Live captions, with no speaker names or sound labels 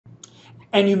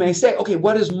And you may say, okay,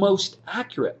 what is most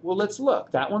accurate? Well, let's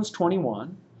look. That one's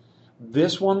 21.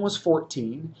 This one was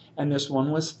 14. And this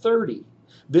one was 30.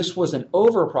 This was an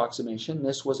over approximation.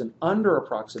 This was an under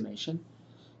approximation.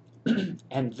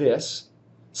 And this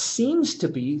seems to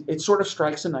be, it sort of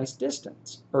strikes a nice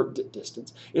distance.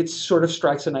 It sort of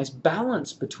strikes a nice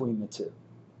balance between the two,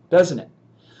 doesn't it?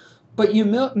 But you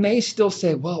may still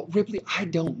say, well, Ripley, I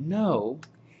don't know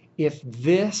if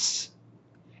this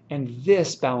and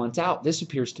this balance out. This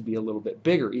appears to be a little bit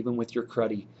bigger, even with your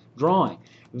cruddy drawing.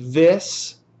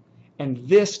 This and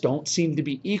this don't seem to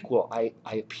be equal. I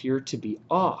appear to be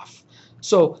off.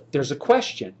 So there's a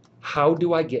question. How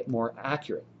do I get more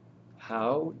accurate?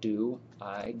 How do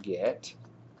I get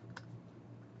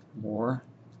more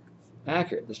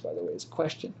accurate? This, by the way, is a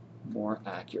question. More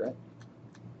accurate.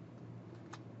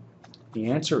 The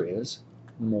answer is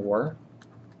more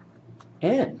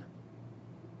n,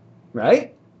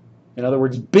 right? In other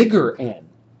words, bigger n.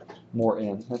 More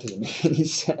n. That doesn't make any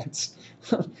sense.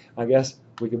 I guess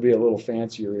we could be a little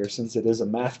fancier here since it is a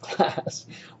math class.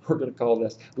 We're going to call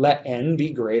this let n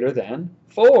be greater than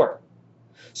 4.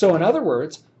 So in other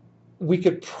words, we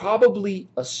could probably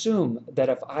assume that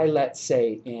if I let,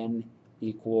 say, n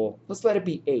equal, let's let it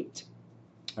be 8,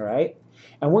 all right?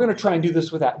 And we're going to try and do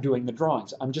this without doing the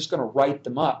drawings. I'm just going to write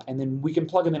them up, and then we can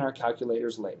plug them in our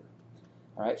calculators later.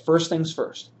 All right, first things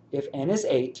first. If n is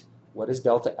 8, what is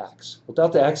delta x? Well,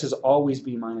 delta x is always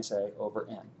b minus a over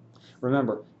n.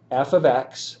 Remember, f of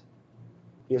x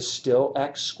is still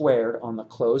x squared on the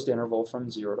closed interval from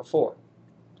 0 to 4,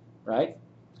 right?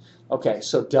 Okay,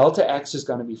 so delta x is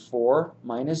going to be 4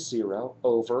 minus 0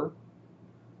 over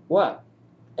what?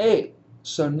 8.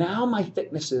 So now my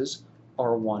thicknesses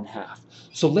are 1/2.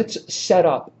 So let's set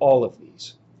up all of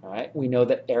these. All right, we know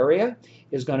that area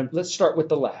is going to, let's start with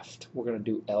the left. We're going to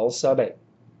do L sub 8.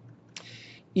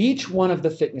 Each one of the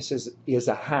thicknesses is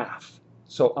 1/2.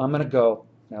 So I'm going to go,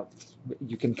 now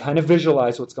you can kind of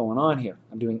visualize what's going on here.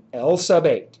 I'm doing L sub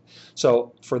 8.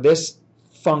 So for this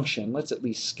function, let's at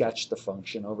least sketch the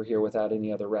function over here without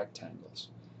any other rectangles.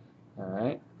 All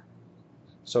right,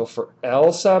 so for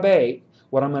L sub 8,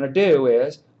 what I'm going to do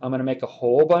is I'm going to make a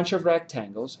whole bunch of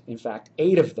rectangles, in fact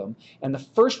 8 of them, and the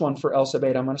first one for L sub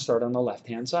 8 I'm going to start on the left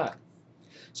hand side.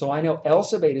 So I know L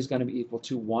sub 8 is going to be equal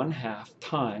to 1/2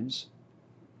 times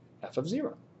f of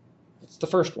 0. That's the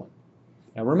first one.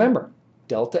 Now remember,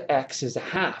 delta x is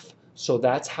 1/2, so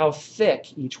that's how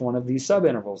thick each one of these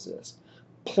subintervals is.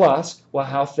 Plus, well,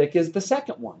 how thick is the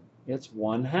second one? It's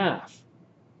 1/2,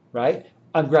 right?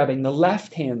 I'm grabbing the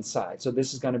left hand side, so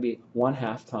this is going to be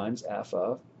 1/2 times f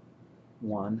of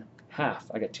 1/2.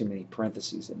 I got too many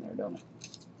parentheses in there, don't I?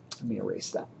 Let me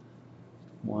erase that.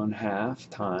 1/2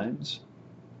 times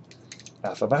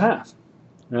f of 1/2,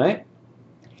 right?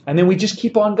 And then we just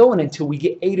keep on going until we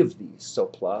get 8 of these. So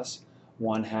plus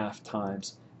 1/2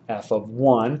 times f of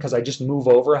 1, because I just move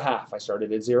over 1/2. I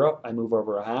started at 0, I move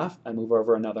over 1/2, I move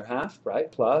over another 1/2,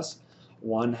 right? Plus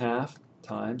 1/2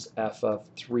 times f of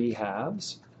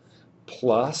 3/2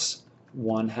 plus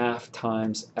 1/2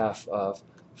 times f of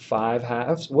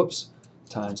 5/2, whoops,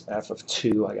 times f of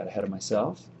 2. I got ahead of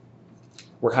myself.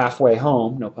 We're halfway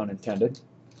home, no pun intended.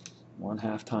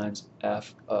 1/2 times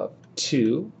f of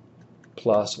 2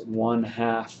 plus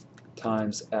 1/2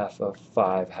 times f of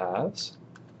 5/2.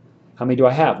 How many do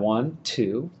I have? 1,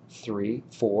 2, 3,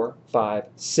 4, 5,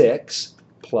 6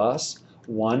 plus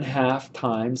 1/2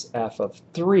 times f of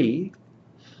 3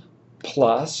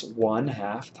 plus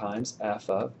 1/2 times f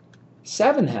of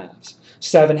 7/2.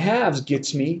 7/2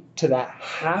 gets me to that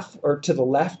half, or to the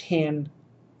left-hand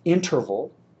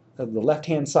interval, the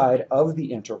left-hand side of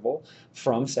the interval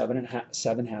from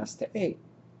 7/2 to 8.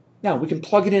 Now we can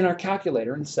plug it in our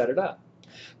calculator and set it up.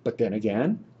 But then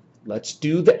again, let's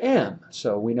do the m.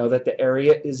 So we know that the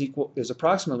area is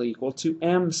approximately equal to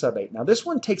m sub 8. Now this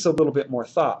one takes a little bit more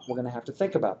thought. We're going to have to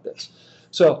think about this.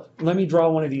 So let me draw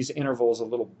one of these intervals a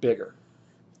little bigger.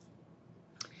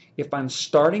 If I'm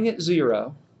starting at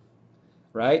 0,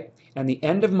 right, and the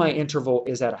end of my interval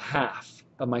is at 1/2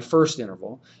 of my first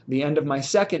interval, the end of my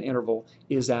second interval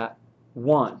is at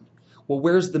 1. Well,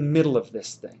 where's the middle of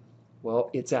this thing? Well,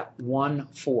 it's at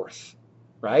 1/4,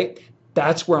 right?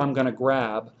 That's where I'm going to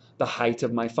grab the height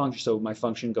of my function. So my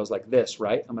function goes like this,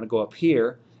 right? I'm going to go up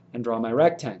here and draw my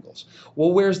rectangles.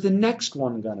 Well, where's the next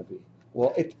one going to be?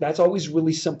 Well, that's always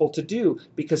really simple to do,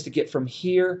 because to get from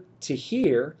here to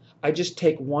here, I just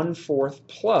take 1/4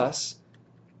 plus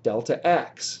delta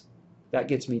x. That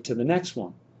gets me to the next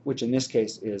one, which in this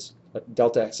case is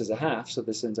delta x is 1/2, so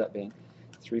this ends up being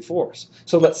 3/4.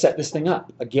 So let's set this thing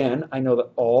up. Again, I know that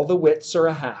all the widths are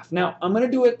 1/2. Now, I'm going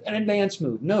to do it an advanced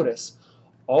move. Notice,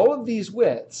 all of these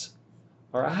widths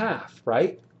are a half,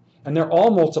 right? And they're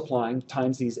all multiplying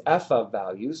times these f of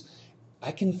values.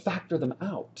 I can factor them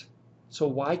out. So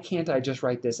why can't I just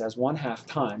write this as 1/2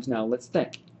 times? Now let's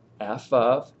think. F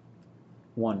of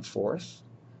 1/4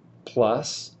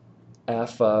 plus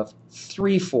f of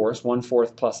 3/4,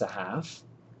 1/4 plus a half,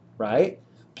 right?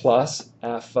 Plus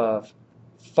f of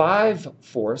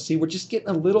 5/4. See, we're just getting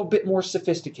a little bit more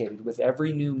sophisticated with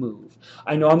every new move.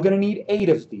 I know I'm going to need 8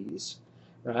 of these,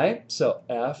 right? So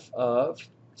f of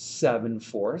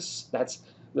 7/4.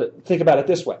 Think about it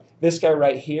this way. This guy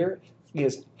right here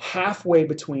is halfway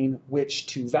between which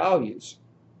two values?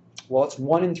 Well, it's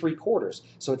 1 3/4.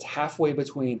 So it's halfway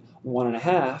between 1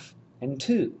 1/2 and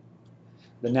 2.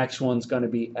 The next one's going to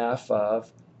be f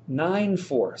of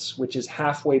 9/4, which is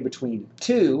halfway between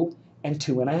 2 and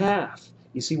 2 1/2.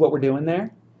 You see what we're doing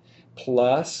there?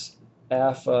 Plus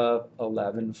f of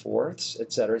 11/4,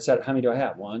 etc., etc. How many do I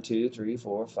have? 1, 2, 3,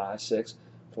 4, 5, 6,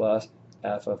 plus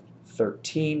f of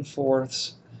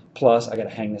 13/4, plus, I got to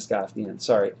hang this guy off the end,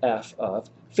 sorry, f of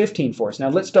 15/4. Now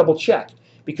let's double check,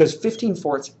 because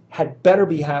 15/4 had better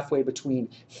be halfway between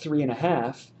 3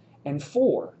 1/2 and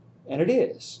 4, and it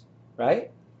is,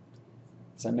 right?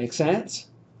 Does that make sense?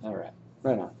 All right,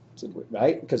 right on. So,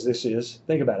 right? Because this is,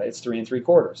 think about it, it's 3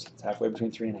 3/4. It's halfway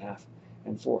between 3 1/2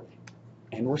 and 4.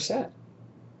 And we're set.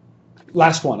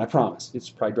 Last one, I promise. It's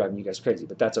probably driving you guys crazy,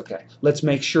 but that's okay. Let's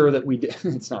make sure that we do.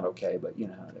 It's not okay, but you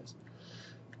know how it is.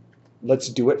 Let's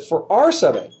do it for r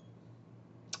sub a.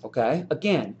 Okay?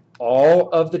 Again, all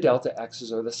of the delta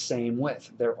x's are the same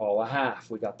width. They're all a half.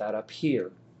 We got that up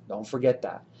here. Don't forget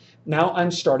that. Now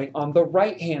I'm starting on the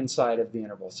right-hand side of the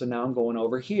interval. So now I'm going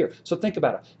over here. So think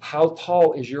about it. How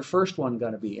tall is your first one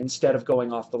going to be? Instead of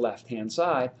going off the left-hand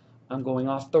side, I'm going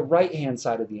off the right-hand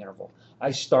side of the interval.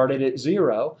 I started at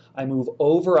 0. I move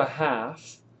over a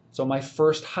half. So my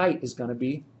first height is going to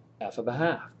be f of a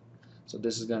half. So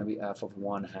this is going to be f of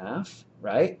 1/2,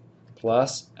 right?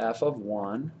 Plus f of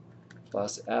 1,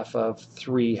 plus f of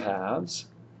 3/2,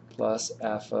 plus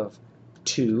f of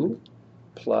 2,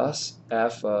 plus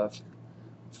f of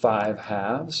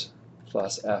 5/2,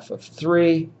 plus f of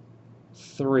 3,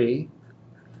 3,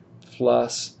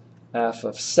 plus f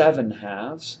of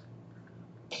 7/2,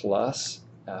 plus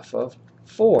f of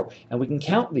 4. And we can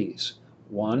count these.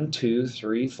 1, 2,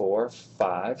 3, 4,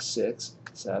 5, 6,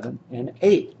 7, and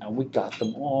 8. And we got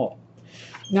them all.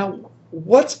 Now,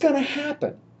 what's going to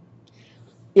happen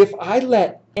if I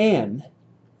let n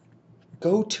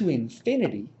go to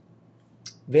infinity?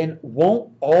 Then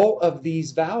won't all of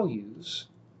these values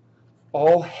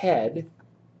all head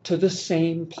to the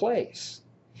same place?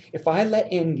 If I let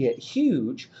n get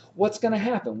huge, what's going to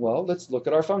happen? Well, let's look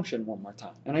at our function one more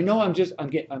time. And I know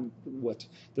I'm what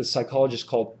the psychologists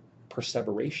call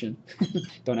perseveration.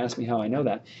 Don't ask me how I know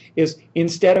that. Is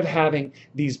instead of having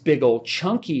these big old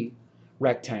chunky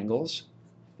rectangles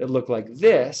that look like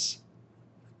this,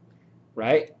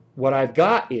 right? What I've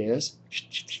got is,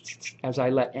 as I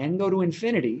let n go to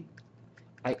infinity,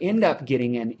 I end up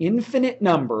getting an infinite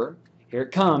number. Here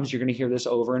it comes. You're going to hear this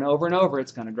over and over and over.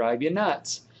 It's going to drive you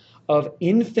nuts. Of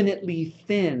infinitely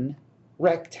thin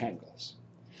rectangles.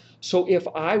 So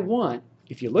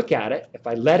if you look at it, if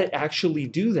I let it actually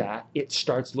do that, it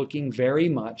starts looking very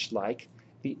much like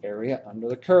the area under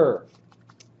the curve.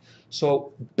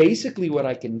 So basically what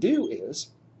I can do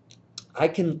is I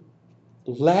can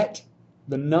let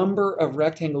the number of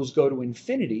rectangles go to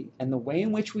infinity, and the way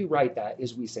in which we write that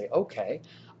is we say, okay,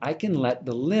 I can let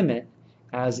the limit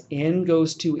as n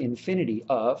goes to infinity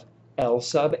of L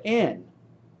sub n,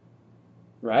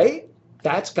 right?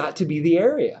 That's got to be the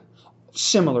area.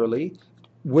 Similarly,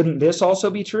 wouldn't this also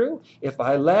be true? If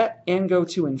I let n go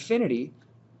to infinity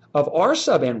of r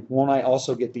sub n, won't I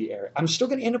also get the area? I'm still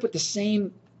going to end up with the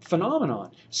same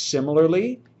phenomenon.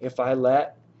 Similarly, if I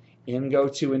let n go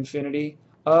to infinity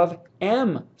of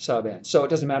m sub n. So it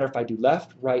doesn't matter if I do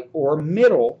left, right, or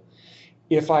middle.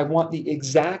 If I want the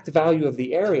exact value of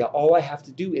the area, all I have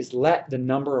to do is let the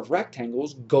number of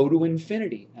rectangles go to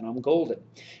infinity, and I'm golden.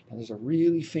 Now, there's a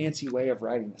really fancy way of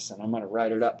writing this, and I'm going to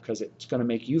write it up because it's going to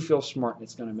make you feel smart, and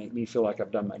it's going to make me feel like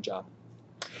I've done my job.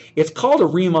 It's called a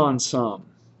Riemann sum.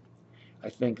 I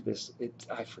think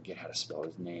I forget how to spell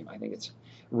his name. I think it's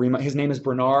Riemann. His name is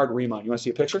Bernard Riemann. You want to see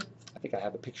a picture? I think I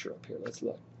have a picture up here. Let's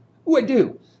look. Oh, I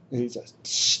do. He's a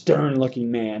stern-looking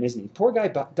man, isn't he? Poor guy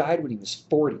died when he was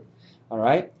 40. All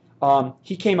right.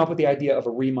 He came up with the idea of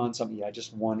a Riemann sum. Yeah,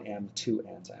 just 1m,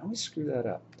 2m's. I always screw that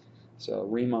up. So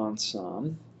Riemann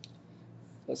sum.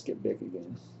 Let's get big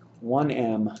again.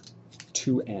 1m,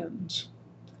 2m's.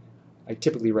 I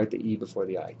typically write the e before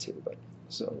the I too, but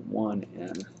so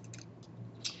 1m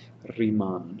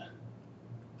Riemann.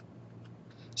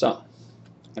 So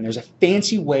And there's a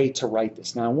fancy way to write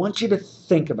this. Now I want you to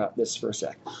think about this for a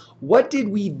sec. What did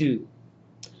we do?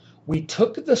 We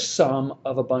took the sum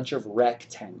of a bunch of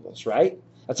rectangles, right?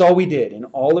 That's all we did in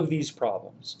all of these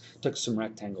problems. Took some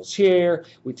rectangles here.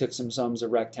 We took some sums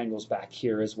of rectangles back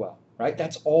here as well, right?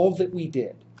 That's all that we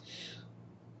did.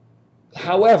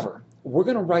 However, we're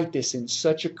going to write this in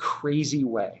such a crazy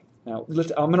way. Now,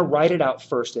 I'm going to write it out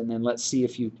first, and then let's see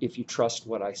if you trust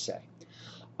what I say.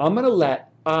 I'm going to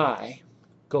let I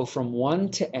go from 1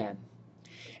 to n,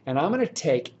 and I'm going to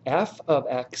take f of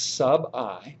x sub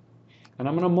I, and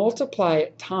I'm going to multiply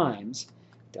it times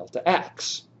delta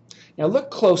x. Now look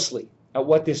closely at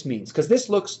what this means, because this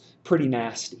looks pretty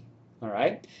nasty, all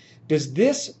right? Does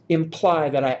this imply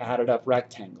that I added up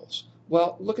rectangles?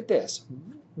 Well, look at this.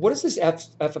 What does this f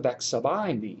of x sub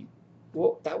I mean?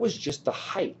 Well, that was just the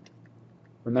height.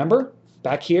 Remember,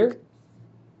 back here,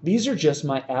 these are just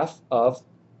my f of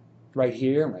right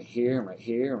here, and right here, and right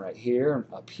here, and right here,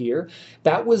 and up here.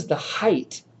 That was the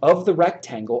height of the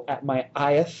rectangle at my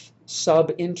ith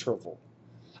sub-interval.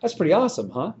 That's pretty awesome,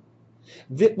 huh?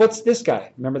 What's this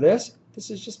guy? Remember this? This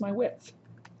is just my width.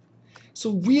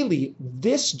 So really,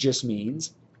 this just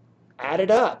means add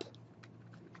it up.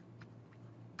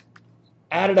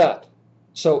 Add it up.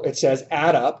 So it says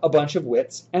add up a bunch of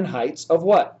widths and heights of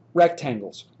what?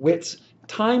 Rectangles. Widths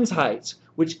times heights,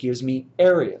 which gives me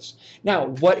areas. Now,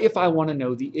 what if I want to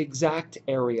know the exact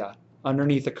area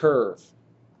underneath a curve?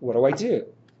 What do?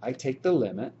 I take the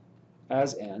limit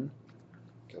as n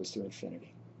goes to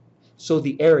infinity. So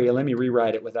the area, let me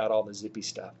rewrite it without all the zippy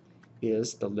stuff,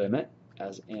 is the limit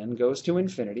as n goes to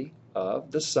infinity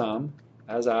of the sum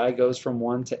as I goes from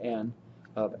 1 to n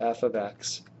of f of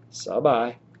x sub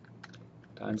I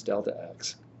times delta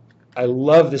x. I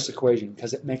love this equation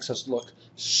because it makes us look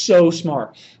so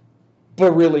smart.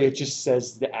 But really, it just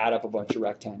says to add up a bunch of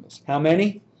rectangles. How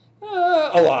many?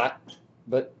 A lot.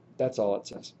 But that's all it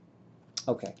says.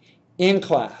 Okay. In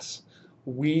class,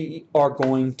 we are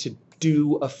going to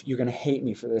do you're going to hate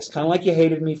me for this, kind of like you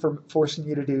hated me for forcing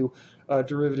you to do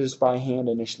derivatives by hand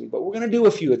initially. But we're going to do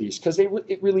a few of these because it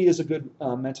really is a good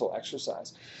mental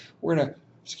exercise. We're going to,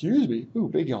 excuse me, ooh,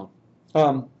 big yawn.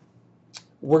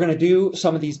 We're going to do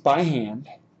some of these by hand,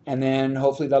 and then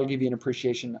hopefully that'll give you an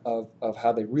appreciation of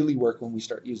how they really work when we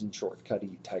start using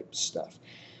shortcutty type stuff.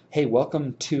 Hey,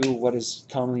 welcome to what is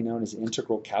commonly known as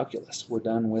integral calculus. We're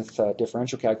done with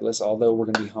differential calculus, although we're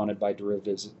going to be haunted by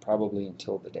derivatives probably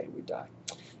until the day we die.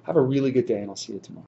 Have a really good day, and I'll see you tomorrow.